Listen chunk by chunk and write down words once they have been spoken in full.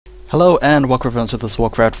Hello and welcome everyone to this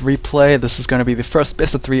Warcraft replay. This is going to be the first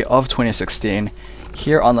best of 3 of 2016.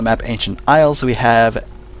 Here on the map Ancient Isles we have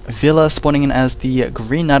Vila spawning in as the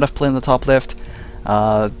green knight of play in the top left.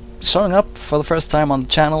 Showing up for the first time on the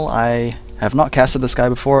channel. I have not casted this guy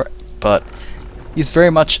before, but he's very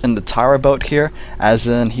much in the Tara boat here, as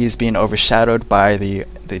in he's being overshadowed by the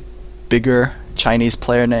bigger Chinese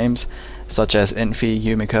player names such as Infi,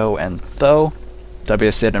 Yumiko, and Tho,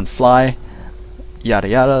 WC3 and Fly, yada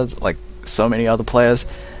yada, like so many other players.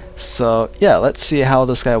 So yeah, let's see how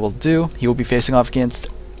this guy will do. He will be facing off against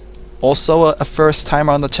also a first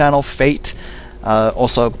timer on the channel, Fate,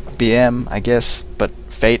 also BM I guess, but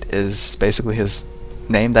Fate is basically his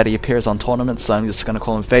name that he appears on tournaments, so I'm just gonna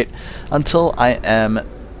call him Fate until I am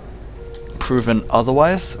proven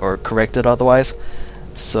otherwise or corrected otherwise.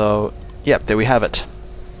 So yep, there we have it.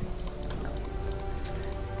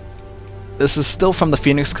 This is still from the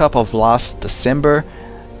Phoenix Cup of last December.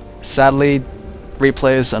 Sadly,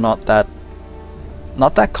 replays are not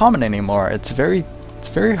that common anymore. It's very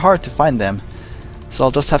hard to find them. So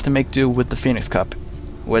I'll just have to make do with the Phoenix Cup,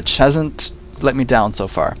 which hasn't let me down so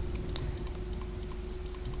far.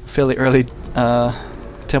 Fairly early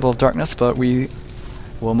Temple of Darkness, but we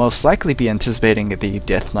will most likely be anticipating the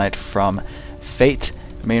Death Knight from Fate.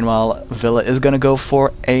 Meanwhile, Vila is going to go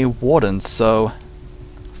for a Warden, so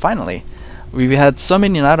finally. We've had so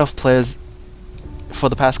many Night Elf players for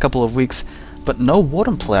the past couple of weeks, but no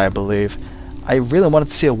Warden play, I believe. I really wanted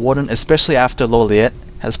to see a Warden, especially after Loliet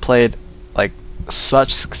has played like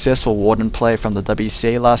such successful Warden play from the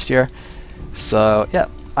WC last year. So yeah,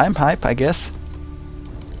 I'm hype, I guess.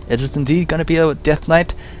 It is indeed going to be a Death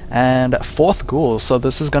Knight and 4th Ghoul, so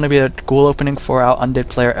this is going to be a Ghoul opening for our Undead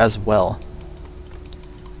player as well.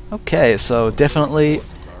 Okay, so definitely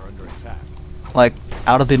like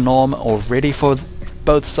out of the norm already for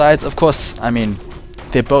both sides. Of course, I mean,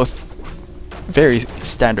 they're both very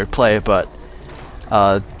standard play, but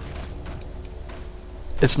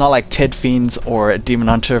it's not like Ted Fiends or Demon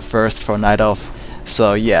Hunter first for Night Elf.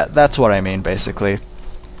 So yeah, that's what I mean basically.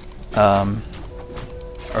 Ogre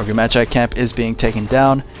Magi Camp is being taken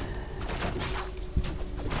down.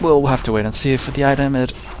 We'll have to wait and see for the item.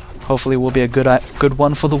 It hopefully will be a good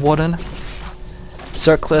one for the Warden.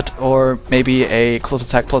 Circlet, or maybe a close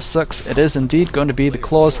attack +6. It is indeed going to be the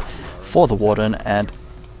claws for the Warden, and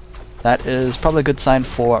that is probably a good sign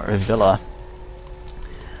for Vila.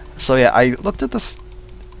 So yeah, I looked at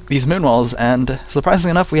these moonwalls, and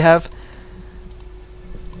surprisingly enough we have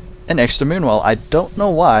an extra moonwall. I don't know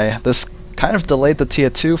why. This kind of delayed the tier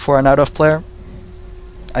 2 for a Night Elf player,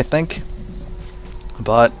 I think,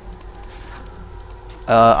 but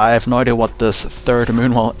I have no idea what this 3rd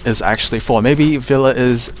moonwall is actually for. Maybe Vila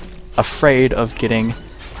is afraid of getting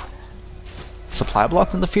supply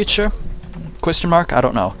blocked in the future? Question mark? I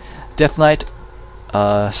don't know. Death Knight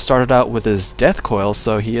started out with his Death Coil,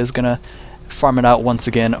 so he is gonna farm it out once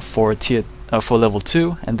again for for level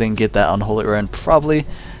 2, and then get that Unholy Urn. Probably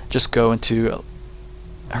just go into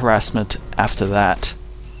harassment after that.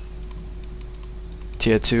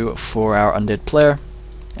 Tier 2 for our Undead player,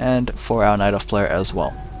 and for our Night Elf player as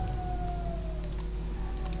well.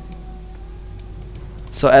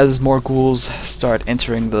 So as more ghouls start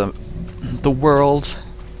entering the world,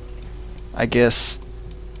 I guess,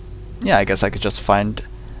 yeah, I guess I could just find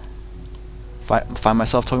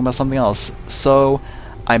myself talking about something else. So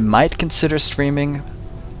I might consider streaming.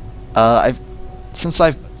 Since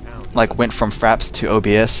I've like went from Fraps to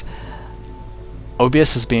OBS.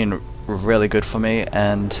 OBS has been really good for me,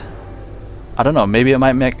 and I don't know, maybe it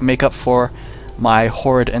might make up for my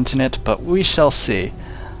horrid internet, but we shall see.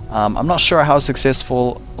 I'm not sure how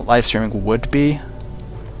successful live streaming would be.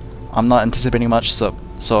 I'm not anticipating much,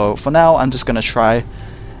 so for now I'm just gonna try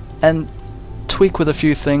and tweak with a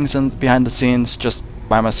few things and behind the scenes just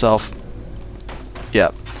by myself.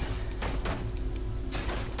 Yeah.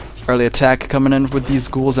 Early attack coming in with these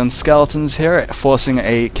ghouls and skeletons here, forcing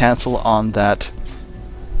a cancel on that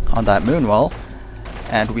moonwall.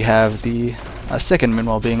 And we have the 2nd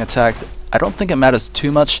moonwall being attacked. I don't think it matters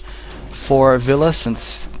too much for Vila,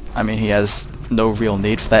 since, I mean, he has no real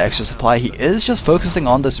need for that extra supply. He is just focusing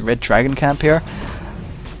on this red dragon camp here,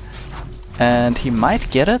 and he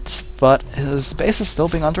might get it, but his base is still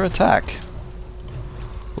being under attack.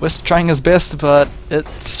 Wisp trying his best, but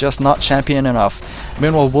it's just not champion enough.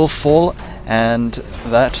 Moonwall will fall, and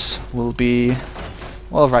that will be,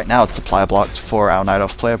 well, right now it's supply blocked for our Night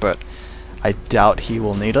Elf player, but I doubt he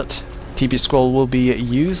will need it. TP Scroll will be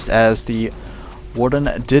used, as the Warden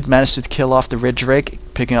did manage to kill off the Red Drake,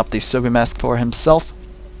 picking up the Sobi Mask for himself,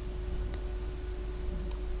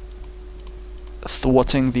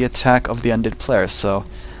 thwarting the attack of the undead player. So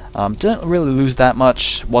Didn't really lose that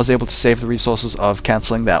much, was able to save the resources of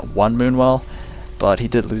cancelling that one Moonwell, but he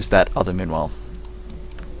did lose that other Moonwell.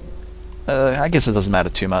 I guess it doesn't matter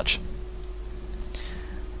too much.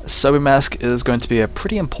 Sobi Mask is going to be a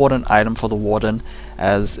pretty important item for the Warden,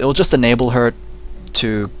 as it will just enable her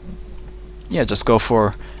to just go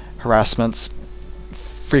for harassments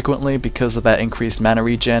frequently because of that increased mana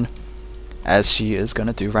regen, as she is going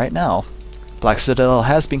to do right now. Black Citadel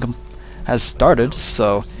has started,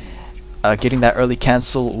 so getting that early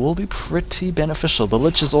cancel will be pretty beneficial. The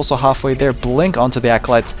Lich is also halfway there. Blink onto the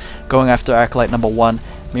Acolyte, going after Acolyte number 1.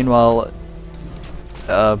 Meanwhile,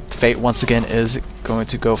 Fate once again is going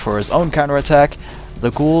to go for his own counterattack.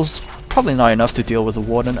 The Ghouls, probably not enough to deal with the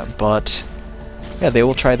Warden, but yeah, they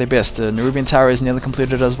will try their best. The Nerubian Tower is nearly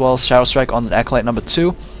completed as well. Shadow Strike on the Acolyte number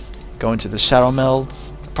 2. Going to the Shadow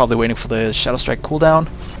Melds, probably waiting for the Shadow Strike cooldown.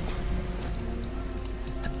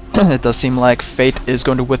 It does seem like Fate is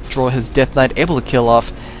going to withdraw his Death Knight, able to kill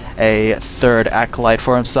off a third Acolyte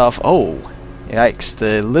for himself. Oh, yikes.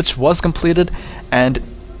 The Lich was completed and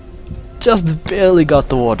just barely got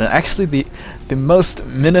the Warden. Actually, the most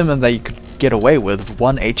minimum that you could get away with,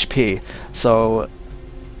 1 HP. So,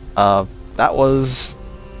 that was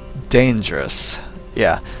dangerous.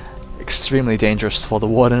 Yeah, extremely dangerous for the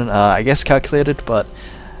Warden. I guess calculated, but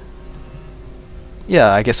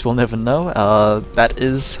yeah, I guess we'll never know. That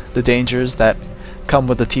is the dangers that come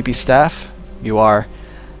with the TP staff. You are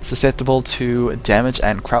susceptible to damage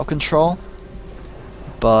and crowd control,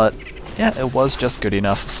 but yeah, it was just good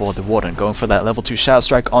enough for the Warden. Going for that level 2 Shadow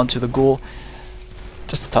Strike onto the Ghoul.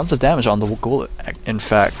 Just tons of damage on the Ghoul, in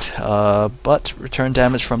fact, but return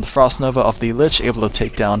damage from the Frost Nova of the Lich, able to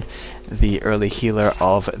take down the early healer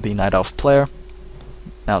of the Night Elf player.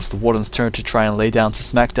 Now it's the Warden's turn to try and lay down to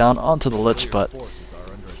smack down onto the Lich, but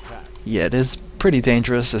yeah, it is pretty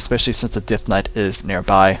dangerous, especially since the Death Knight is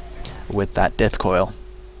nearby with that Death Coil.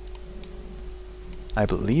 I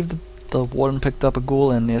believe the Warden picked up a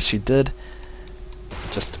Ghoul, and yes, she did.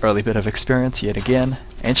 Just early bit of experience yet again.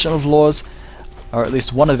 Ancient of Laws, or at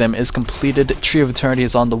least one of them, is completed. Tree of Eternity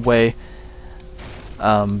is on the way.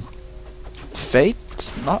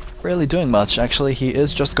 Fate's not really doing much, actually. He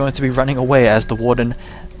is just going to be running away as the Warden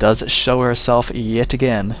does show herself yet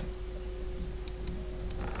again.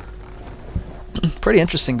 Pretty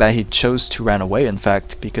interesting that he chose to run away, in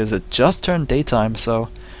fact, because it just turned daytime, so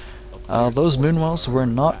those Moonwells were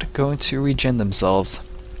not going to regen themselves.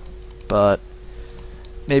 But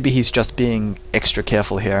maybe he's just being extra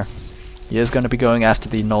careful here. He is going to be going after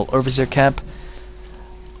the Null Overseer camp.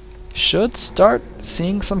 Should start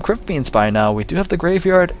seeing some Crypt Fiends by now. We do have the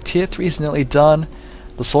Graveyard. Tier 3 is nearly done.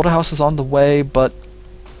 The Slaughterhouse is on the way, but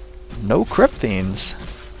no Crypt Fiends.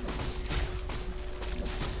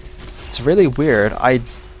 It's really weird. I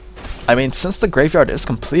mean, since the Graveyard is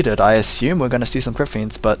completed, I assume we're going to see some Crypt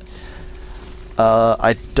Fiends, but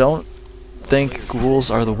I don't think Ghouls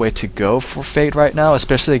are the way to go for Fate right now,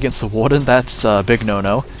 especially against the Warden. That's a big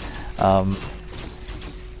no-no.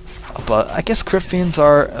 But I guess Crypt Fiends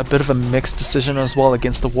are a bit of a mixed decision as well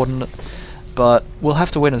against the Warden, but we'll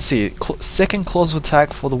have to wait and see. Second clause of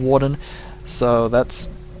attack for the Warden, so that's,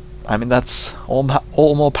 I mean, that's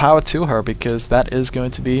all more power to her, because that is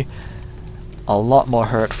going to be a lot more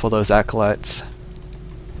hurt for those Acolytes.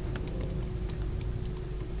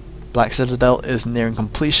 Black Citadel is nearing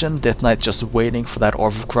completion. Death Knight just waiting for that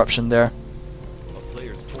Orb of Corruption there.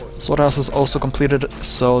 Slaughterhouse is also completed,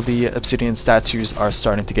 so the Obsidian statues are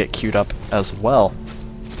starting to get queued up as well.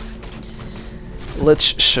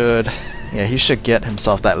 Lich should, yeah, he should get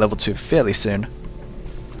himself that level 2 fairly soon.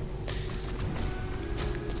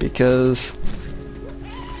 Because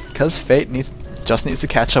Fate just needs to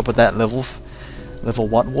catch up with that level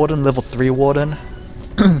 1 Warden, level 3 Warden.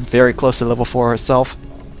 Very close to level 4 herself.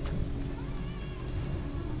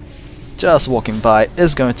 Just walking by,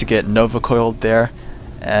 is going to get Nova Coiled there.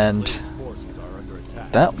 And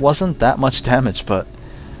that wasn't that much damage, but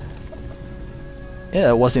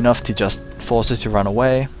yeah, it was enough to just force her to run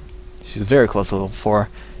away. She's very close to level 4.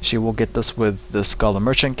 She will get this with the Scholar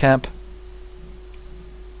Merchant camp.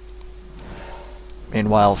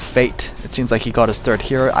 Meanwhile, Fate, it seems like he got his third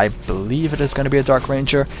hero. I believe it is going to be a Dark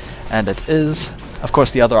Ranger, and it is. Of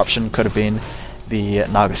course, the other option could have been the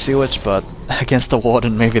Naga Sea Witch, but against the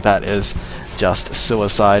Warden, maybe that is just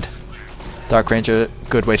suicide. Dark Ranger,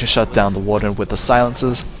 good way to shut down the Warden with the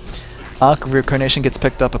silences. Arc of Reincarnation gets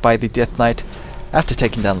picked up by the Death Knight after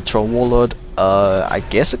taking down the Troll Warlord. I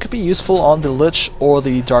guess it could be useful on the Lich or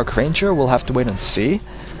the Dark Ranger, we'll have to wait and see.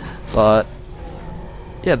 But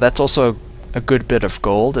yeah, that's also a good bit of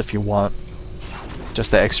gold if you want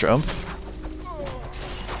just the extra oomph.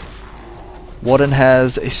 Warden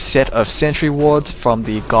has a set of sentry wards from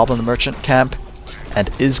the Goblin Merchant camp and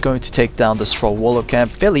is going to take down this Troll Warlock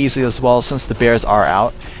camp fairly easily as well since the bears are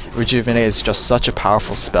out. Rejuvenate is just such a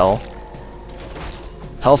powerful spell.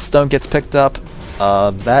 Healthstone gets picked up.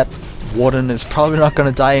 That Warden is probably not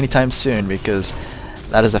going to die anytime soon because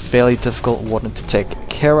that is a fairly difficult Warden to take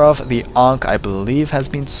care of. The Ankh, I believe, has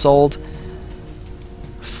been sold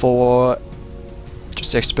for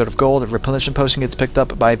just extra bit of gold. The replenishment potion gets picked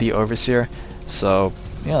up by the Overseer, so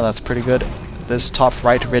yeah, that's pretty good. This top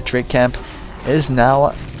right red Drake camp is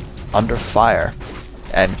now under fire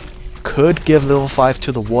and could give level 5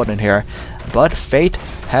 to the Warden here, but Fate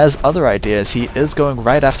has other ideas. He is going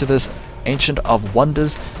right after this Ancient of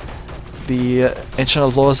Wonders. The Ancient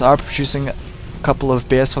of Laws are producing a couple of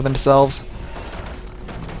bears for themselves.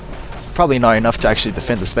 Probably not enough to actually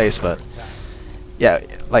defend the space, but yeah,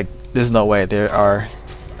 like, there's no way. There are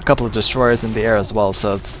a couple of destroyers in the air as well,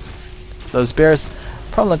 so those bears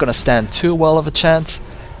probably not going to stand too well of a chance.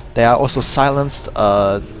 They are also silenced,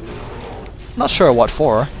 not sure what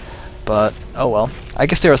for, but oh well. I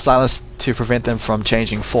guess they were silenced to prevent them from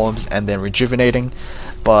changing forms and then rejuvenating,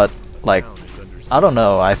 but like, I don't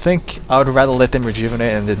know, I think I would rather let them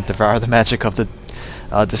rejuvenate and then devour the magic of the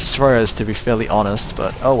destroyers, to be fairly honest,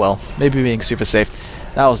 but oh well, maybe being super safe.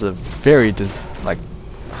 That was a very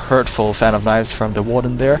hurtful fan of knives from the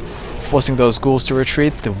Warden there, forcing those ghouls to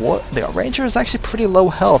retreat. The Ranger is actually pretty low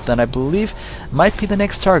health and I believe might be the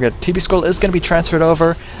next target. TB Scroll is going to be transferred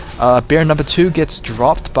over. Bear number 2 gets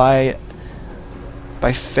dropped by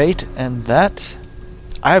Fate, and that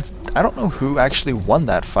I don't know who actually won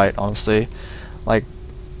that fight, honestly. Like,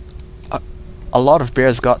 a lot of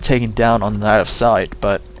bears got taken down on the Night of Sight,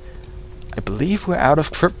 but I believe we're out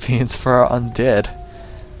of Crypt Fiends for our Undead.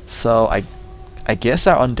 So I guess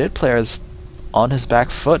our Undead player is on his back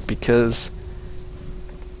foot because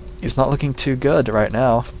he's not looking too good right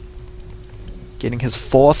now. Getting his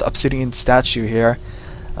 4th Obsidian statue here.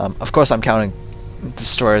 Of course I'm counting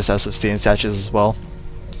destroyers as Obsidian statues as well.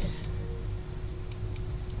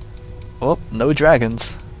 Oh, no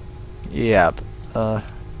dragons. Yep. A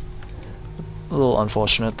little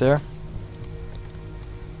unfortunate there.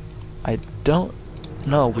 I don't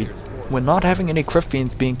know. We're not having any Crypt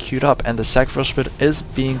Fiends being queued up, and the Sacrificial Pit is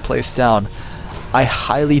being placed down. I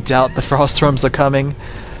highly doubt the Frostworms are coming.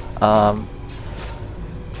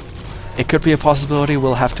 It could be a possibility.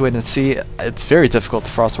 We'll have to wait and see. It's very difficult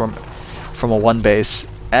to Frostworm from a 1 base,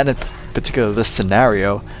 and in particular this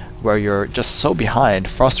scenario where you're just so behind.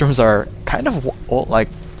 Frostworms are kind of like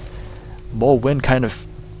more win kind of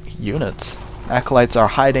units. Acolytes are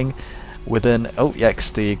hiding within, oh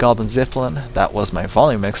yikes, the Goblin Zeppelin. That was my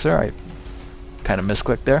volume mixer. I kind of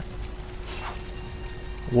misclicked there.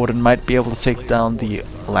 Warden might be able to take down the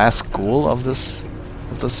last ghoul of this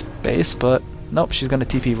base, but nope, she's gonna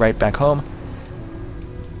TP right back home.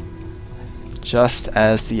 Just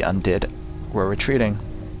as the Undead were retreating.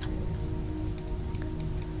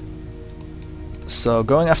 So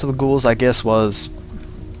going after the ghouls, I guess, was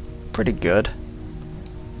pretty good.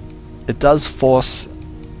 It does force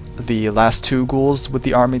the last 2 ghouls with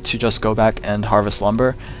the army to just go back and harvest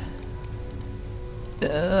lumber.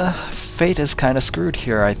 Fate is kind of screwed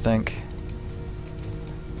here, I think.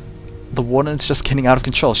 The Warden's just getting out of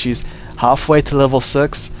control. She's halfway to level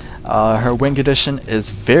 6. Her Wing Edition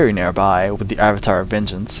is very nearby with the Avatar of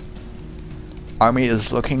Vengeance. Army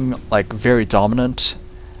is looking like very dominant.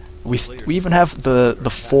 We even have the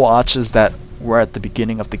 4 archers that were at the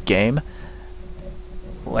beginning of the game.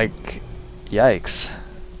 Like, yikes.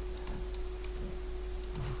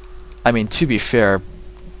 I mean, to be fair,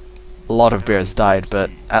 a lot of bears died,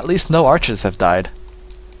 but at least no archers have died.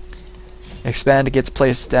 Expand gets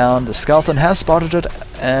placed down. The skeleton has spotted it.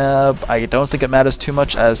 I don't think it matters too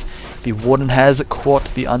much as the Warden has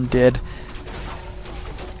caught the Undead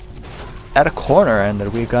at a corner,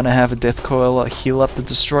 and we're gonna have a Death Coil heal up the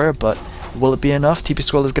Destroyer, but will it be enough? TP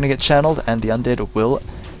Scroll is gonna get channeled, and the Undead will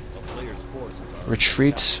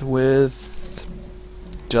retreat with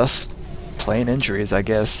just plain injuries, I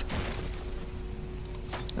guess.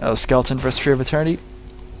 Oh, Skeleton versus Tree of Eternity,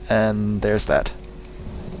 and there's that.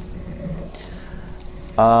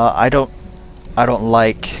 I don't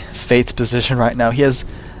like Fate's position right now. He has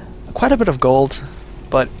quite a bit of gold,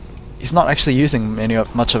 but he's not actually using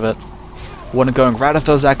much of it. Warden going right at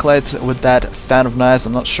those acolytes with that Fan of Knives.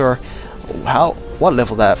 I'm not sure what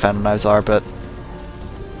level that Fan of Knives are, but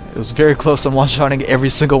it was very close on one-shotting every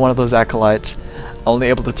single one of those acolytes. Only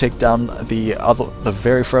able to take down the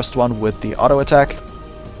very first one with the auto attack.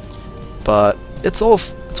 But it's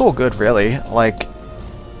all good, really. Like,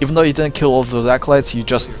 even though you didn't kill all of those acolytes, you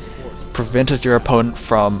just prevented your opponent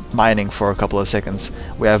from mining for a couple of seconds.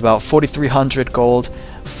 We have about 4,300 gold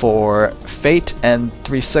for Fate and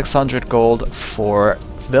 3,600 gold for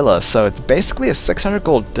Vila, so it's basically a 600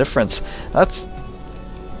 gold difference. That's,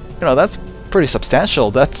 you know, that's pretty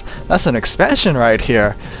substantial. That's an expansion right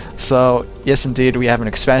here. So yes, indeed, we have an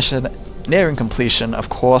expansion nearing completion. Of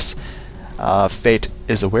course, Fate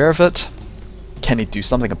is aware of it. Can he do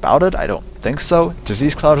something about it? I don't think so.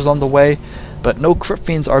 Disease Cloud is on the way, but no Crypt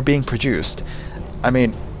Fiends are being produced. I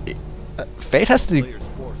mean, Fate has to.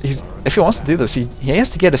 If he wants to do this, he has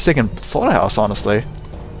to get a second slaughterhouse. Honestly,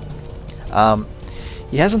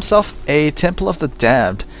 he has himself a Temple of the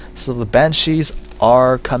Damned, so the Banshees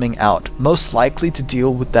are coming out, most likely to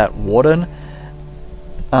deal with that Warden.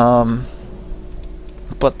 But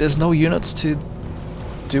there's no units to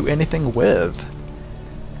do anything with.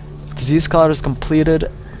 Disease Cloud is completed,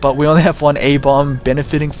 but we only have one A-bomb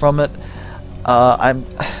benefiting from it. I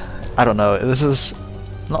don't know. This is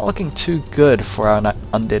not looking too good for our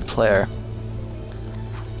undead player.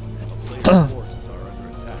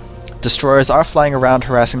 Destroyers are flying around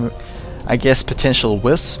harassing, I guess, potential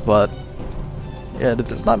wisps, but yeah,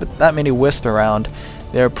 there's not that many wisps around.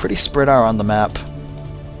 They're pretty spread out on the map.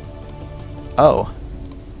 Oh.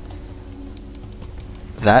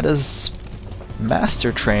 That is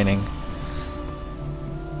Master Training.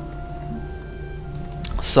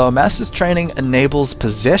 So Master's Training enables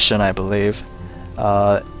possession, I believe.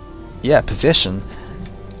 Yeah, possession.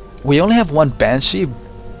 We only have one Banshee,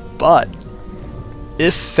 but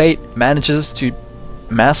if Fate manages to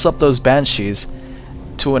mass up those Banshees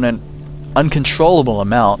to an uncontrollable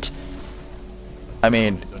amount, I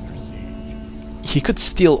mean, he could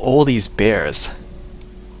steal all these bears.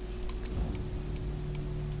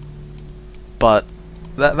 But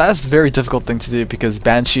that's a very difficult thing to do because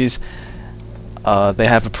Banshees, they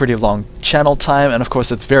have a pretty long channel time, and of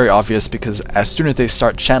course it's very obvious because as soon as they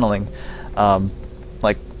start channeling,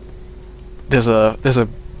 like there's a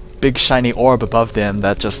big shiny orb above them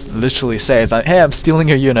that just literally says, "Hey, I'm stealing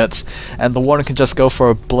your units," and the Warden can just go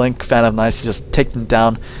for a blink Phantom Knights to just take them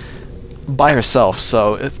down by herself.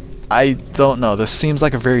 So I don't know. This seems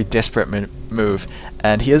like a very desperate move,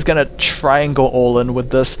 and he is gonna try and go all in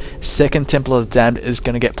with this. Second Temple of the Damned is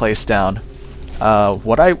gonna get placed down.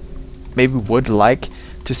 What I maybe would like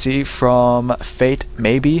to see from Fate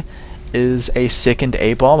maybe is a second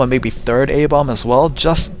A-bomb, or maybe third A-bomb as well,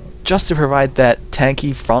 just to provide that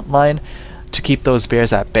tanky front line to keep those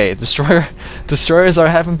bears at bay. Destroyers are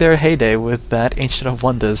having their heyday with that Ancient of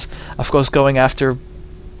Wonders, of course going after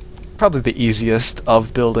probably the easiest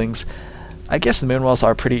of buildings. I guess the Moonwells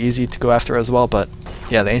are pretty easy to go after as well, but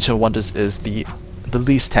yeah, the Ancient of Wonders is the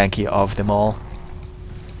least tanky of them all.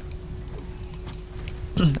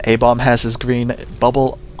 A-bomb has his green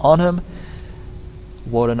bubble on him.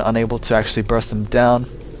 Warden unable to actually burst him down.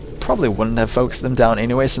 Probably wouldn't have focused him down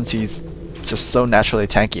anyway since he's just so naturally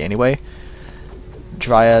tanky anyway.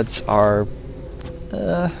 Dryads are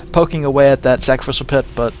poking away at that Sacrificial Pit,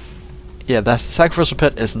 but yeah, that Sacrificial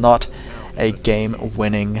Pit is not a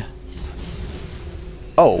game-winning...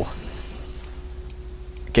 Oh!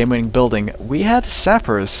 Game-winning building. We had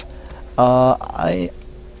Sappers.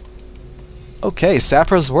 Okay,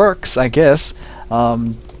 Sappers works, I guess.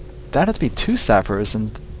 That had to be 2 Sappers,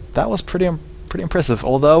 and that was pretty impressive.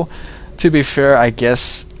 Although, to be fair, I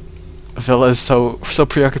guess Vila is so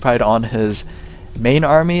preoccupied on his main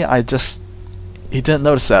army, he didn't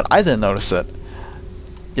notice that. I didn't notice it.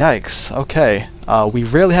 Yikes. Okay. We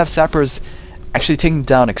rarely have Sappers actually taking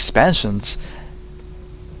down expansions,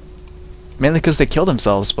 mainly because they kill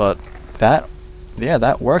themselves. But that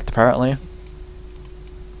worked apparently.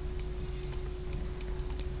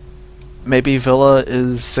 Maybe Vila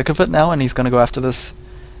is sick of it now and he's gonna go after this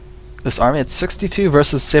army. It's 62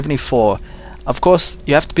 versus 74. Of course,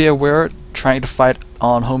 you have to be aware trying to fight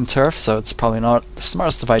on home turf, so it's probably not the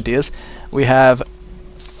smartest of ideas. We have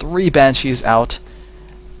 3 Banshees out.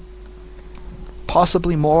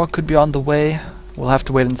 Possibly more could be on the way. We'll have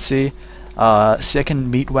to wait and see.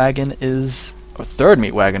 Second meat wagon is... or third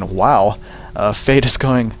meat wagon, wow. Fate is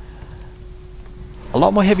going a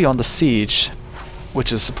lot more heavy on the siege,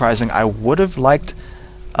 which is surprising. I would have liked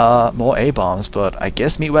more A-bombs, but I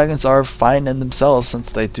guess meat wagons are fine in themselves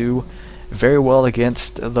since they do very well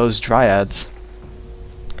against those Dryads.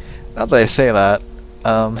 Now that I say that,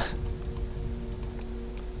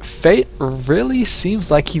 Fate really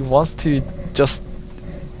seems like he wants to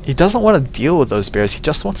he doesn't want to deal with those bears, he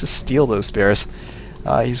just wants to steal those bears.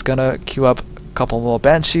 He's gonna queue up a couple more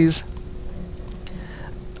Banshees.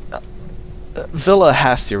 Vila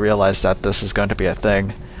has to realize that this is going to be a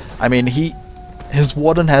thing. I mean, his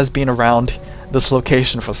Warden has been around this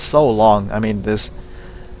location for so long. I mean,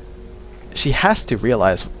 she has to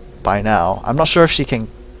realize by now. I'm not sure if she can.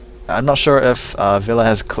 I'm not sure if Vila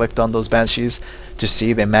has clicked on those Banshees to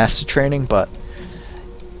see their master training, but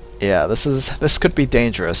yeah, this could be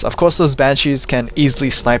dangerous. Of course, those Banshees can easily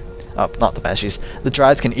snipe. Not the Banshees. The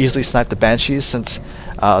Dryads can easily snipe the Banshees since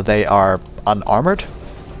they are unarmored.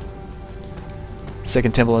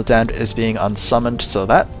 Second Timberland Dam is being unsummoned, so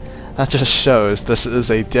that just shows this is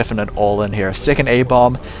a definite all-in here. Second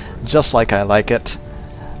A-bomb, just like I like it,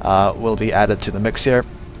 will be added to the mix here.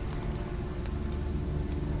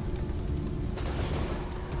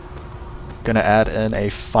 Gonna add in a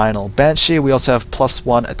final Banshee. We also have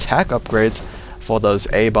 +1 attack upgrades for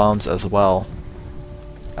those A-bombs as well.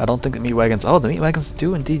 I don't think the meat wagons... Oh, the meat wagons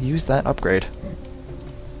do indeed use that upgrade.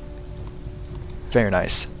 Very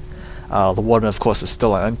nice. The Warden, of course, is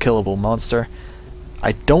still an unkillable monster.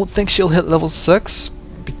 I don't think she'll hit level 6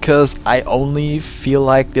 because I only feel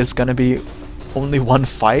like there's gonna be only one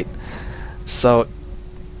fight. So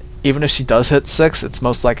even if she does hit 6, it's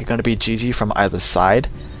most likely gonna be GG from either side.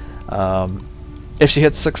 If she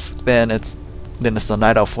hits 6, then it's the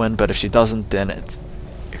Night Elf win. But if she doesn't, then it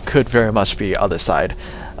could very much be other side.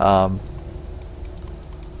 How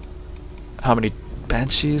many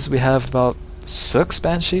Banshees? We have about 6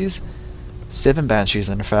 Banshees? 7 Banshees,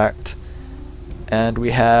 in fact. And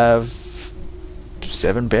we have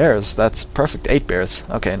 7 bears. That's perfect. 8 bears.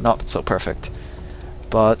 Okay, not so perfect.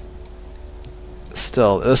 But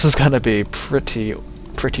still, this is gonna be pretty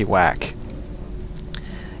whack.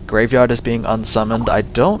 Graveyard is being unsummoned. I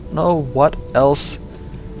don't know what else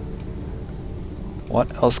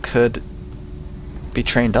could be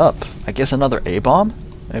trained up. I guess another A-bomb?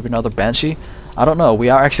 Maybe another Banshee? I don't know. We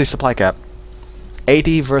are actually supply cap.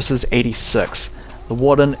 80 versus 86. The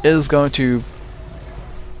Warden is going to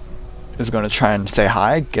try and say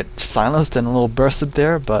hi, get silenced and a little bursted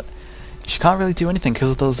there, but she can't really do anything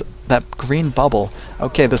because of that green bubble.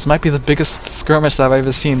 Okay, this might be the biggest skirmish that I've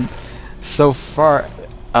ever seen so far.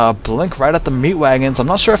 Blink right at the meat wagons. I'm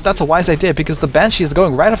not sure if that's a wise idea because the Banshee is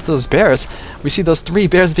going right after those bears. We see those 3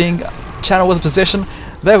 bears being channeled with position.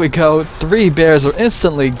 There we go. 3 bears are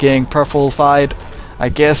instantly getting purple-fied. I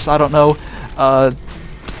guess, I don't know. The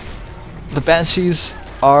Banshees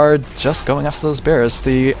are just going after those bears.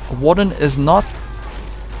 The Warden is not...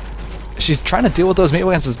 She's trying to deal with those meat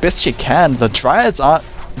wagons as best she can. The Dryads aren't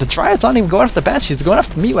even going after the Banshees. They're going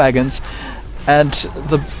after the meat wagons. And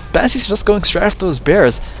the Banshees are just going straight after those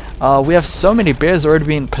bears. We have so many bears already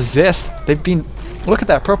being possessed. They've been... Look at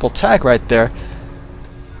that purple tag right there.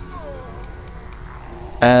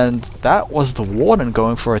 And that was the Warden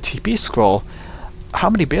going for a TP scroll.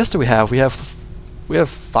 How many bears do we have? We have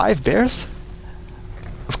 5 bears?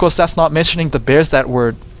 Of course, that's not mentioning the bears that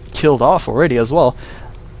were killed off already as well.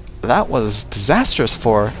 That was disastrous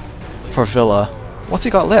for Vila. What's he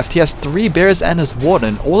got left? He has 3 bears and his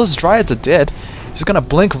Warden. All his Dryads are dead. He's gonna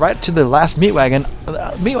blink right to the last meat wagon.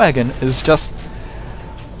 Meat wagon is just...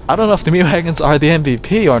 I don't know if the meat wagons are the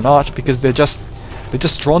MVP or not because they just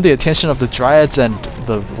drawn the attention of the Dryads and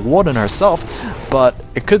the Warden herself, but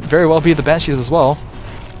it could very well be the Banshees as well.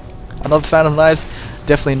 Another Phantom Knives,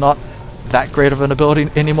 definitely not that great of an ability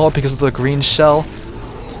anymore because of the green shell.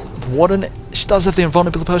 The Warden, she does have the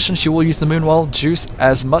invulnerability potion. She will use the Moonwell juice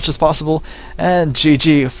as much as possible, and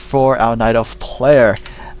GG for our Night Elf player.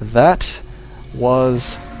 That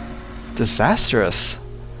was disastrous.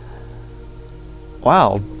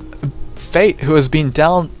 Wow. Fate, who has been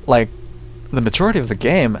down like the majority of the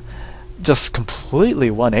game, just completely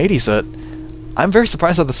 180s it. I'm very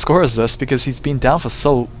surprised at the score is this because he's been down for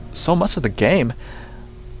so much of the game.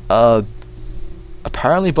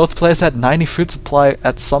 Apparently both players had 90 food supply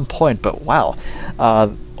at some point, but wow.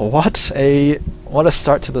 What a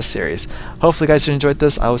start to the series. Hopefully you guys enjoyed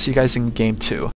this. I will see you guys in game 2.